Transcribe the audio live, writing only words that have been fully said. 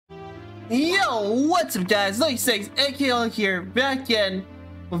Yo, what's up guys, Lucky 6, AKL here, back again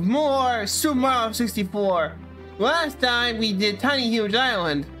with more Super Mario 64. Last time we did Tiny Huge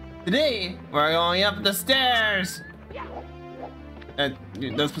Island. Today, we're going up the stairs. That's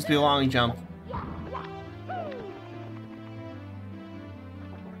supposed to be a long jump.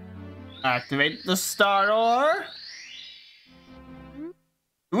 Activate the starter.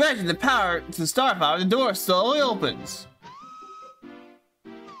 Imagine the power to the star power, the door slowly opens.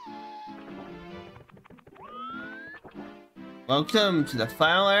 Welcome to the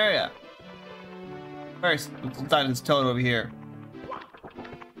final area. First, let's inside this toad over here.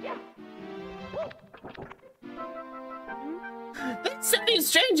 There's something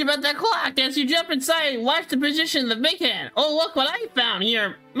strange about that clock. As you jump inside, watch the position of the big hand. Oh, look what I found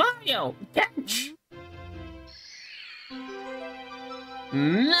here. Mario, catch.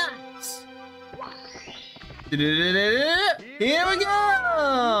 Nice. Here we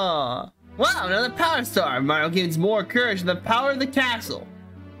go. Wow, another power star. Mario gains more courage than the power of the castle.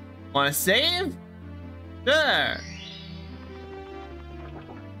 Want to save? Sure.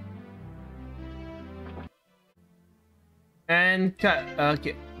 And cut.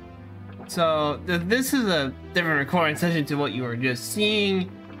 Okay. So this is a different recording session to what you were just seeing,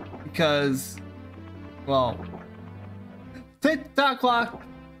 because, well, tick-tock clock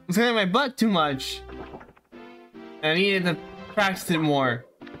was hitting my butt too much, and I needed to practice it more.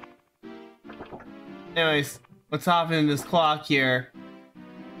 Anyways, what's happening to this clock here?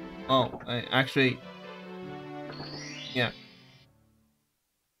 Oh, yeah.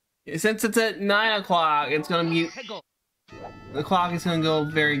 Since it's at 9 o'clock, it's gonna be... The clock is gonna go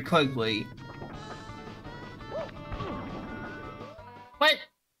very quickly. What?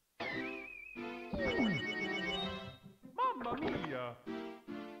 Mamma mia!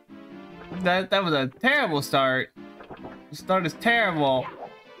 That was a terrible start. The start is terrible.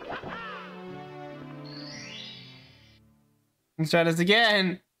 Let's try this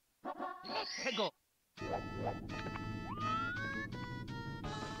again.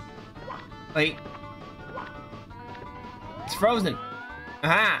 Wait. It's frozen.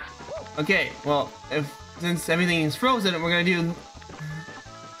 Aha. Okay, well, since everything is frozen, we're gonna do...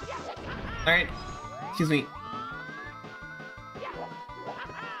 Alright. Excuse me.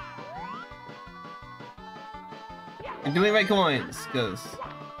 I'm doing right coins, because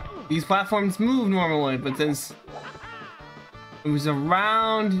these platforms move normally, but since it was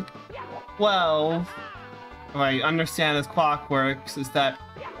around 12, if I understand this clock works, is that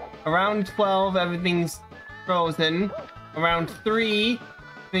around 12 everything's frozen, around 3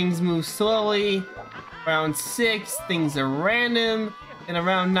 things move slowly, around 6 things are random, and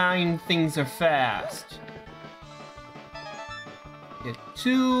around 9 things are fast. Get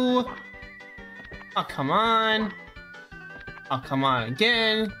 2. Oh, come on. Oh, come on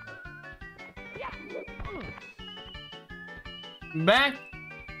again. Backflip.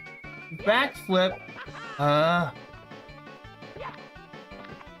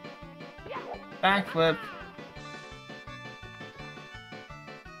 Backflip.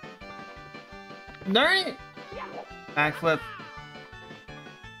 Darn it! Backflip.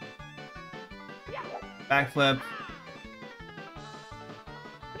 Backflip.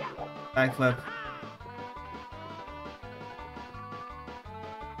 Backflip.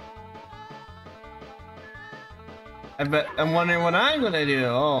 I'm wondering what I'm gonna do.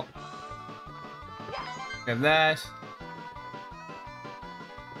 Oh. Grab that.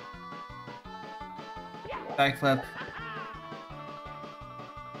 Backflip.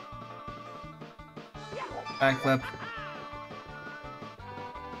 Backflip.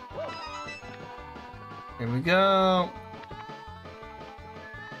 Here we go.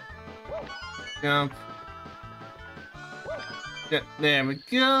 Jump. There we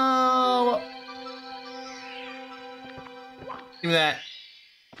go. Do that.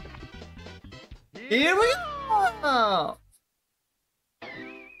 Here we go.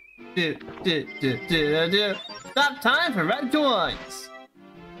 Stop time for red coins.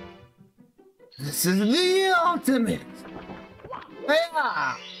 This is the ultimate.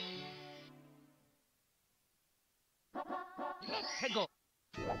 Yeah.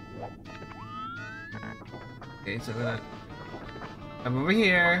 Okay, so we're gonna come over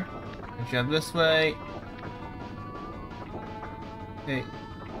here and jump this way. Okay,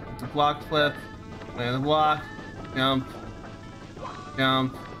 the block flip, play the block, jump,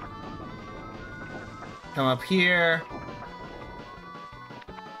 jump, come up here,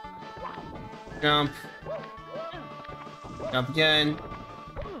 jump, jump again,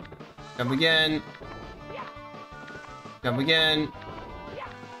 jump again, jump again,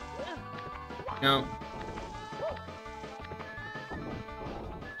 jump,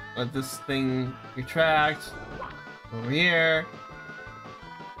 let this thing retract. Over here.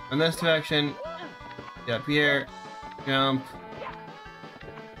 In this direction. Get up here. Jump.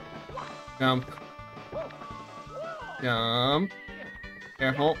 Jump. Jump.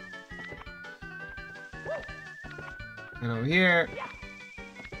 Careful. And over here.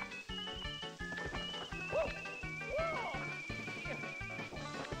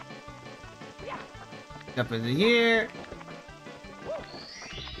 Jump into here.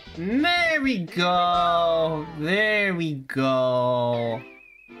 There we go. There we go.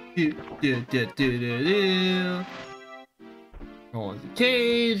 Do do do do do do. Roll the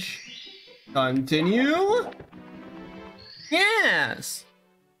cage. Continue. Yes.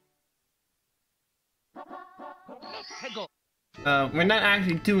 We're not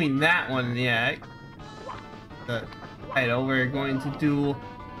actually doing that one yet. The title we're going to do.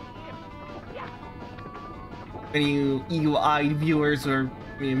 Any you eagle-eyed viewers or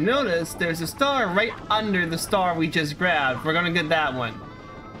you notice, there's a star right under the star we just grabbed. We're gonna get that one.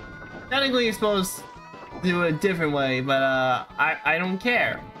 Technically, you're supposed to do it a different way, but I don't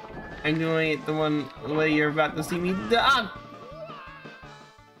care. I'm doing it the way you're about to see me. Ah!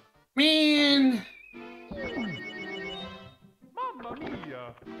 Man! Mamma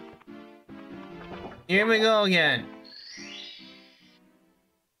mia! Here we go again.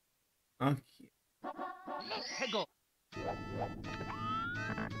 Okay.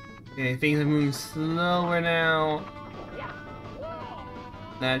 Okay, things are moving slower now.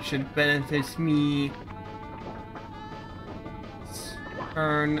 That should benefit me.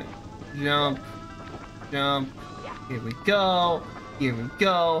 Turn, jump, jump. Here we go. Here we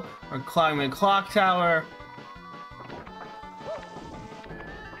go. We're climbing the clock tower.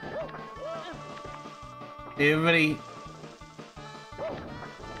 Everybody.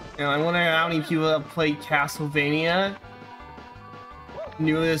 I'm wondering how many people that played Castlevania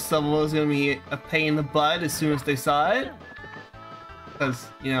knew this level was gonna be a pain in the butt as soon as they saw it. Because,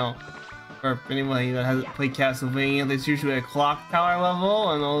 you know, for anybody that hasn't played Castlevania, there's usually a clock tower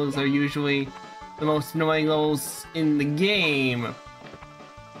level, and those are usually the most annoying levels in the game.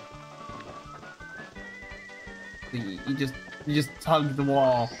 You just hug the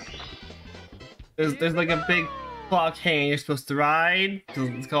wall. There's like a big clock hand you're supposed to ride.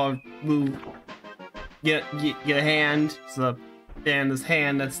 It's called move. Get a hand. So stand this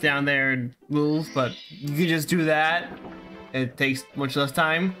hand that's down there and move. But you can just do that. It takes much less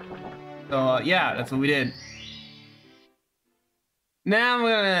time. So yeah, that's what we did. Now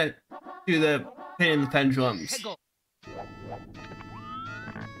we're gonna do the pin in the pendulums.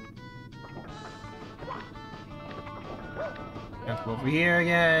 Let's go over here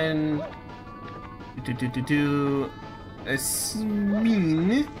again. A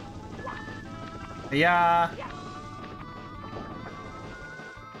swing. Yeah.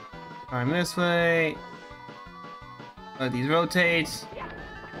 Climb this way. Let these rotate.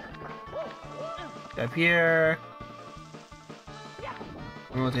 Up here.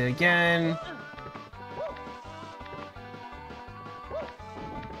 Rotate again.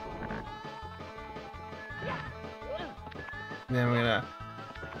 Then we're gonna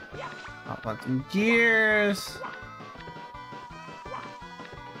hop on some gears.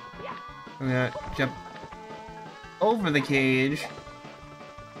 We're gonna jump over the cage.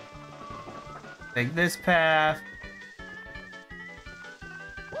 Take this path.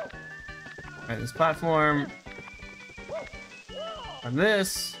 Right, this platform. On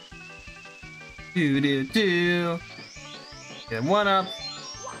this. Do. Get one up.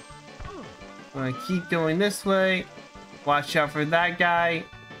 I'm gonna keep going this way. Watch out for that guy.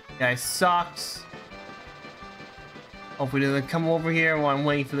 Guy sucks. Hopefully he doesn't come over here while I'm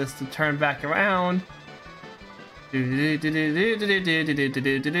waiting for this to turn back around.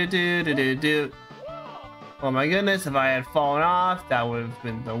 Oh my goodness, if I had fallen off, that would have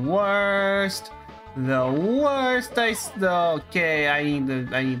been the worst. The worst. Okay, I need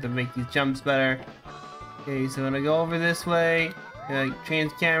to make these jumps better. Okay, so I'm gonna go over this way. Gonna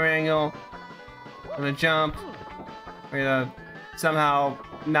change camera angle. I'm gonna jump. We're gonna somehow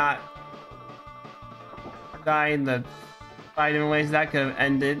not die in the 5 different ways. That could have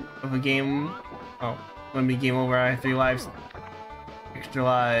ended with a game. Oh, wouldn't be game over. I have 3 lives. Extra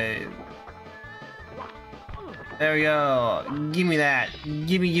life. There we go. Give me that.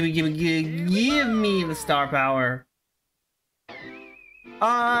 Give me the star power.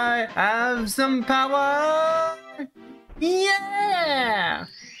 I have some power. Yeah.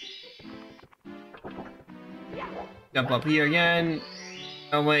 Jump up here again.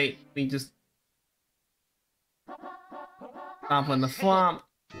 Oh wait, we just stomp on the flop.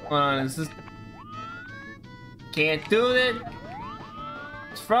 Hold on, is this? Can't do it.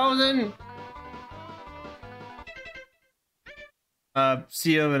 It's frozen.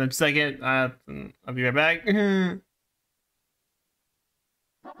 See you in a second. I'll be right back.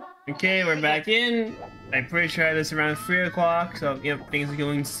 Okay, we're back in. I'm pretty sure it's around 3 o'clock, so yep, things are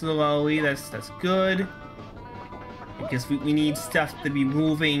going slowly. That's good. Because we need stuff to be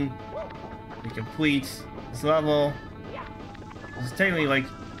moving to complete this level. It's technically like,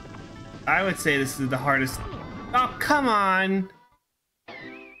 I would say this is the hardest. Oh, come on!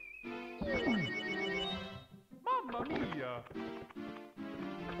 Mamma mia!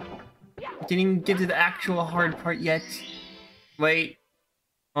 Didn't even get to the actual hard part yet. Wait.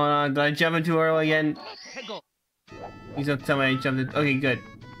 Hold on, did I jump in too early again? Please don't tell me I jumped in. Okay, good.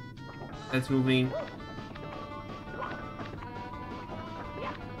 That's moving.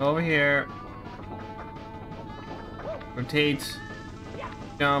 Over here. Rotate.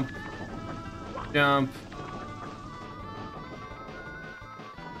 Jump. Jump.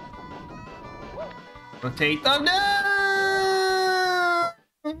 Rotate. Oh no!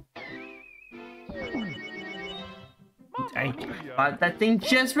 I thought that thing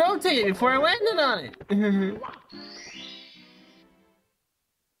just rotated before I landed on it.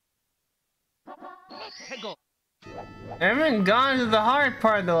 I haven't gone to the hard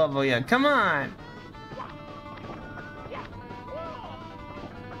part of the level yet. Come on.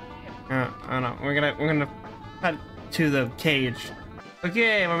 I don't know. We're gonna cut to the cage.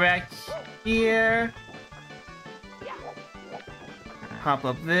 Okay, we're back here. Pop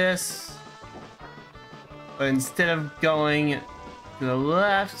up this. But instead of going to the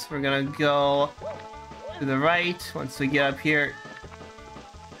left, we're gonna go to the right. Once we get up here,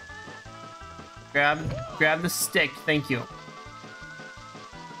 grab the stick. Thank you.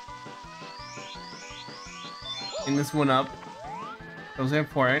 Clean this one up. Those are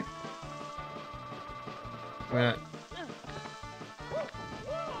important. We're gonna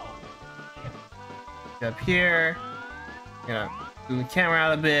get up here. Gonna zoom the camera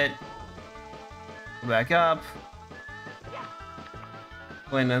out a bit. Go back up.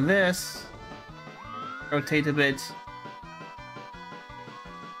 Land on this. Rotate a bit.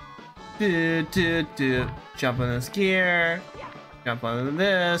 Jump on this gear. Jump onto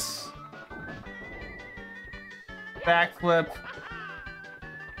this. Backflip.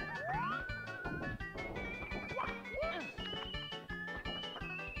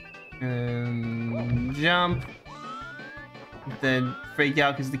 And jump. Then freak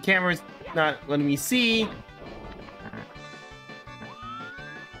out because the camera's not letting me see.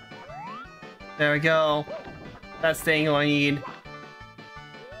 There we go. That's the angle I need.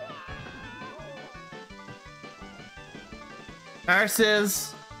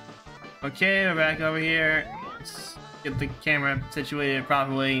 Nurses. Okay, we're back over here. Let's get the camera situated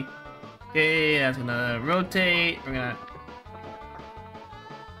properly. Okay, that's gonna rotate.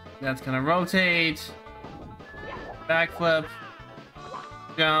 That's gonna rotate. Backflip.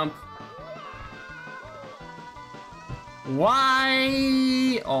 Jump.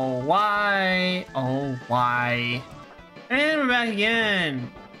 Why? Oh, why? Oh, why? And we're back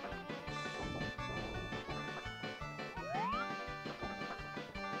again.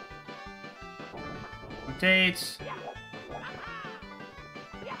 Rotate.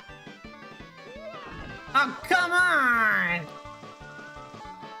 Oh, come on!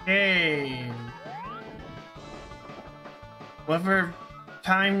 Hey. Whatever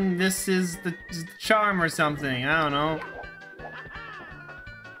time this is the charm or something, I don't know.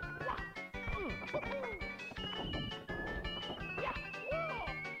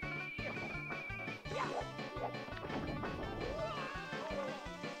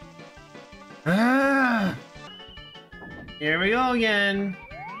 Ah! Here we go again.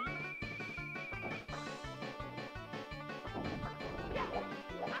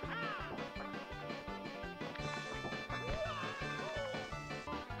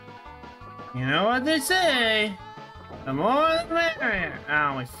 You know what they say? The more the merrier.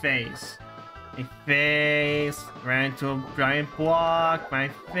 Ow, my face. My face. Ran into a giant block. My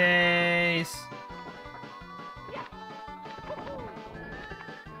face.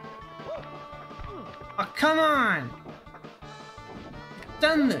 Oh, come on! I've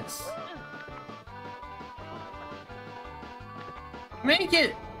done this. Make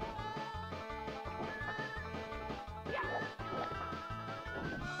it!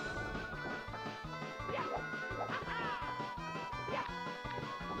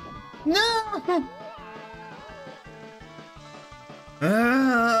 No!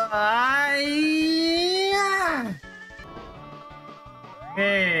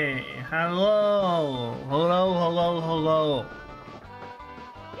 Hey, hello! Hello, hello, hello.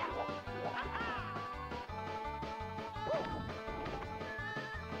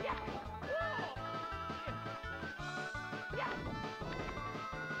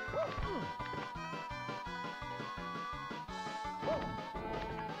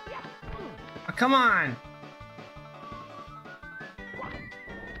 come on.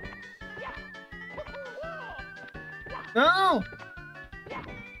 No!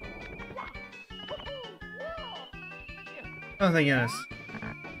 Oh, thank goodness.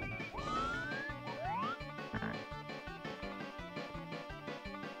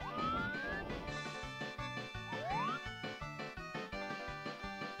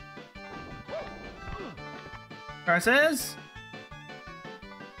 Curses?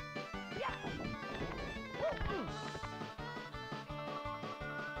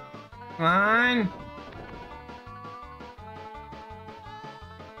 Come on.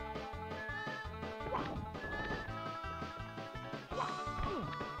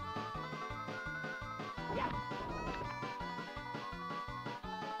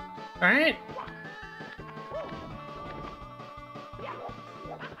 All right.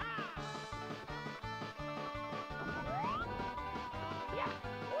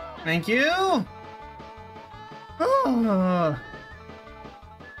 Thank you. Oh.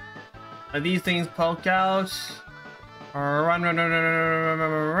 Are these things poke out? Run, run, run, run, run,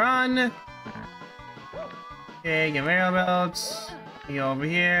 run, run. Okay, get rail belts. You go over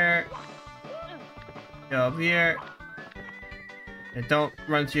here. Go over here. And don't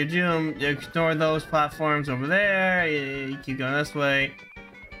run to your doom. You ignore those platforms over there. You keep going this way.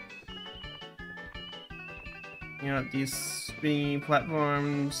 You know these spinny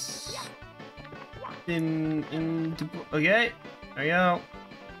platforms. Into okay. There you go.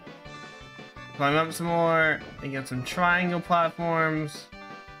 Climb up some more. And get some triangle platforms.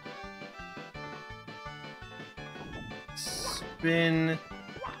 Spin.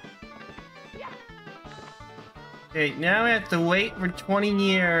 Okay, now we have to wait for 20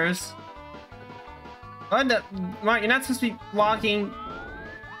 years. What the? Mark, you're not supposed to be walking.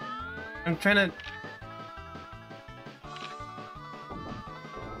 I'm trying to.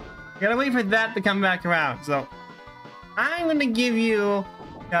 You gotta wait for that to come back around. So, I'm gonna give you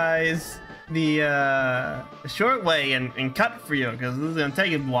guys the short way and cut for you because this is gonna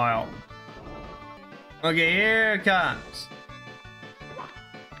take a while. Okay, here it comes.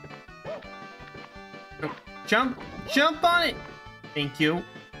 Jump on it! Thank you.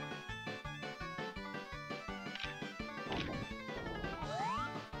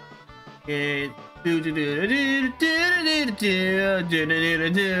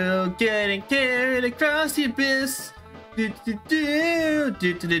 Getting carried across the abyss.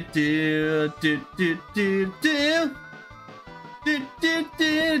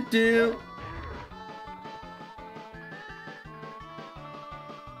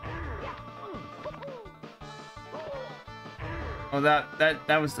 Oh,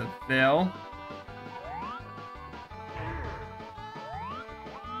 that was the fail.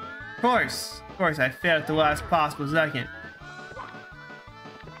 Of course, I failed at the last possible second.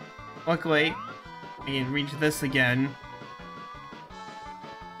 Luckily, I can reach this again.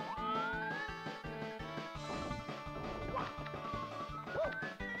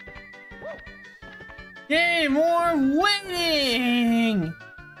 Yay, more winning!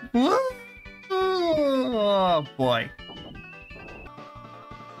 Woo! Oh boy.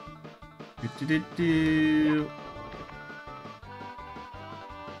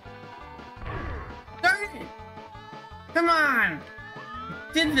 Darn it! Come on!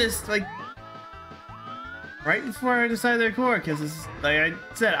 Did this like right before I decided to record, because this is, like I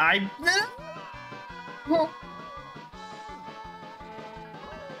said,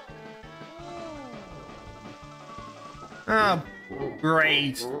 oh,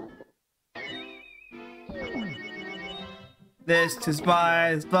 great. This to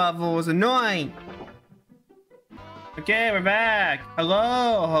spy this level was annoying. Okay, we're back.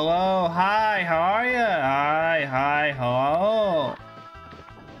 Hello, hi, how are you? Hi, hello.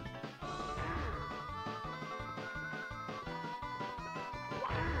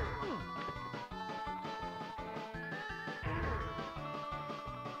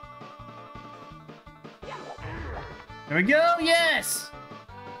 There we go, yes!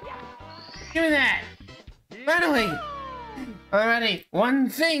 Give me that! Finally! Alrighty, one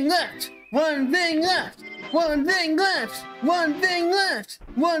thing left! One thing left! One thing left! One thing left!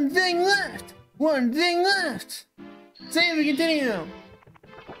 One thing left! One thing left! Save and continue!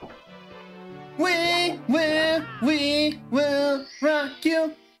 We will rock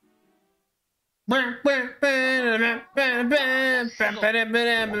you!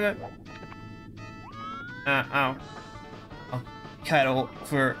 I'll cut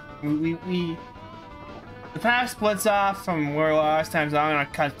for the path splits off from where last time, so I'm gonna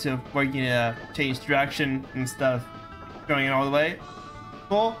cut to where you can change direction and stuff, going in all the way.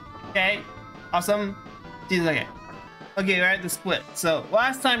 Cool. Okay. Awesome. See you in a second. Okay, we're at the split. So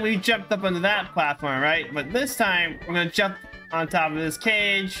last time we jumped up onto that platform, right? But this time we're gonna jump on top of this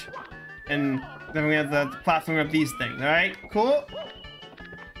cage, and then we have the platform of these things. All right, cool.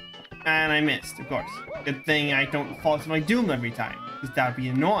 And I missed, of course. Good thing I don't fall to my doom every time, because that would be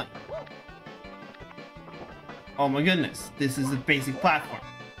annoying. Oh my goodness, this is a basic platform.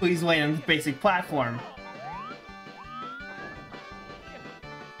 Please wait on the basic platform.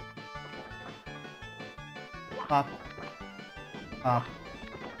 Up. Up.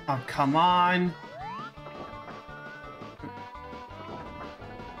 Oh, come on.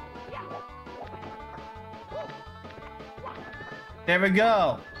 There we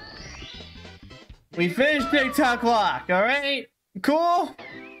go. We finished Big Tock Lock, alright? Cool?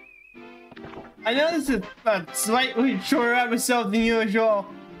 I know this is a slightly shorter episode than usual,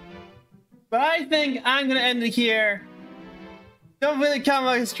 but I think I'm gonna end it here. Don't forget to comment,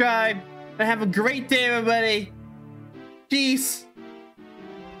 like, subscribe, and have a great day, everybody. Peace.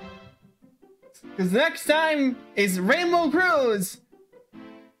 Because next time is Rainbow Cruise.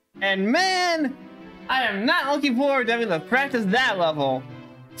 And man, I am not looking forward to having to practice that level.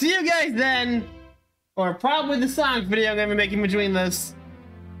 See you guys then. Or probably the Sonic video I'm going to be making between this.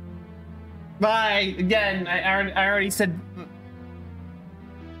 Bye. Again, I already said...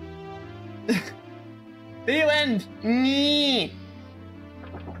 Video end.